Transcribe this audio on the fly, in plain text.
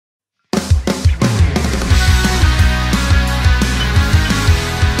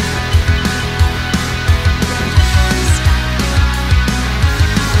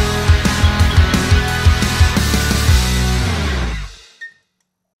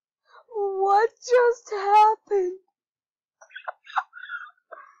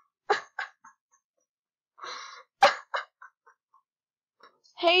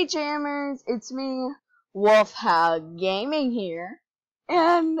Jammers, it's me, Wolfhound Gaming here,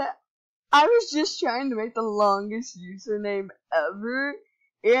 and I was just trying to make the longest username ever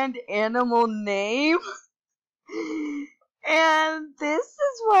and animal name, and this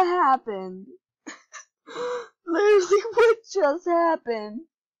is what happened. Literally what just happened.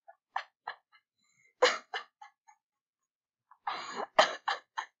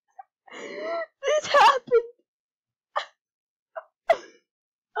 This happened.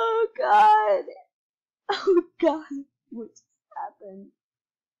 Oh god. Oh god. What just happened?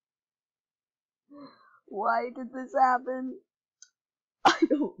 Why did this happen? I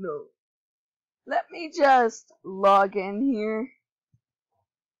don't know. Let me just log in here.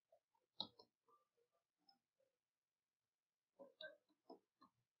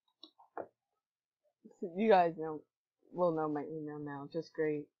 You guys will know my email now, just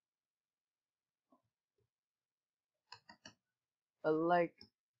great. But like,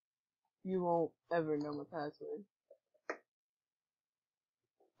 you won't ever know my password.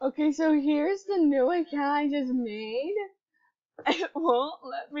 Okay, so here's the new account I just made. It won't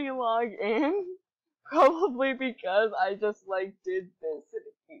let me log in. Probably because I just did this in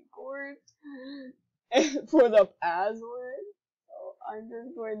a keyboard for the password. So I'm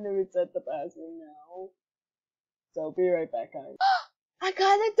just going to reset the password now. So be right back, guys. I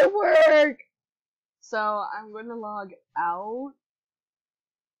got it to work! So I'm going to log out.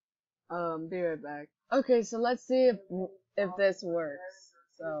 Be right back. Okay, so let's see if this works.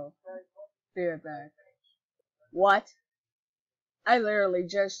 So, be right back. What? I literally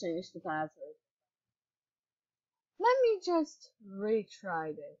just changed the password. Let me just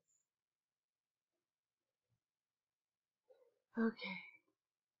retry this. Okay.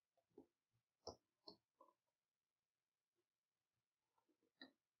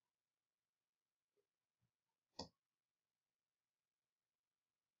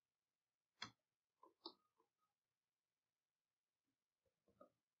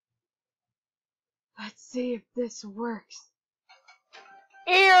 Let's see if this works.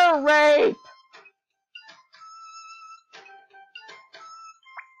 Ear rape!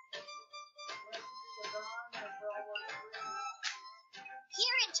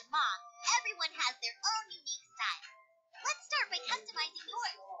 Here in Jamon, everyone has their own unique style. Let's start by customizing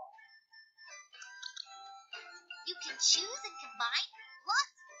yours. You can choose and combine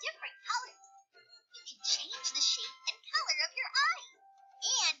lots of different colors. You can change the shape and color of your eyes.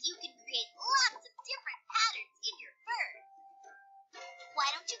 And you can create lots of different patterns in your fur. Why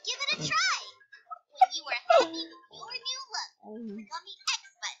don't you give it a try? When you are happy with your new look, click on the X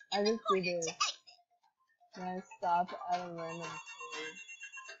button in the corner to exit. Can I stop at a random place?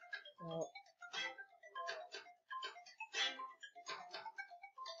 So.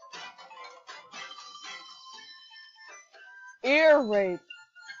 Ear rape.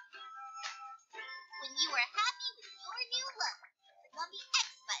 When you are happy with your new look, click on the X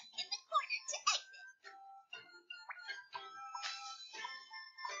button in the corner to exit.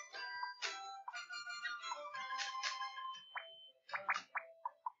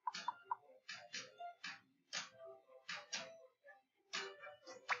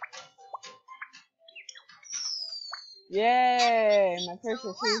 Yay! My first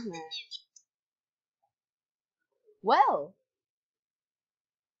achievement. Well,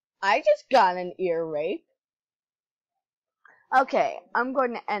 I just got an ear rape. Okay, I'm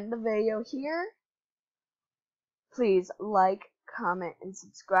going to end the video here. Please like, comment, and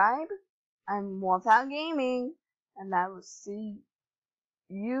subscribe. I'm Wolfhound Gaming, and I will see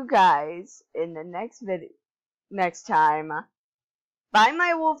you guys in the next video. Next time. Bye,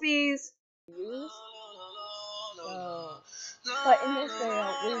 my wolfies! But in this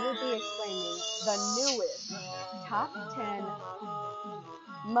video, we will be explaining the newest top 10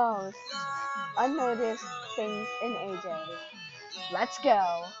 most unnoticed things in AJ. Let's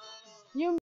go! You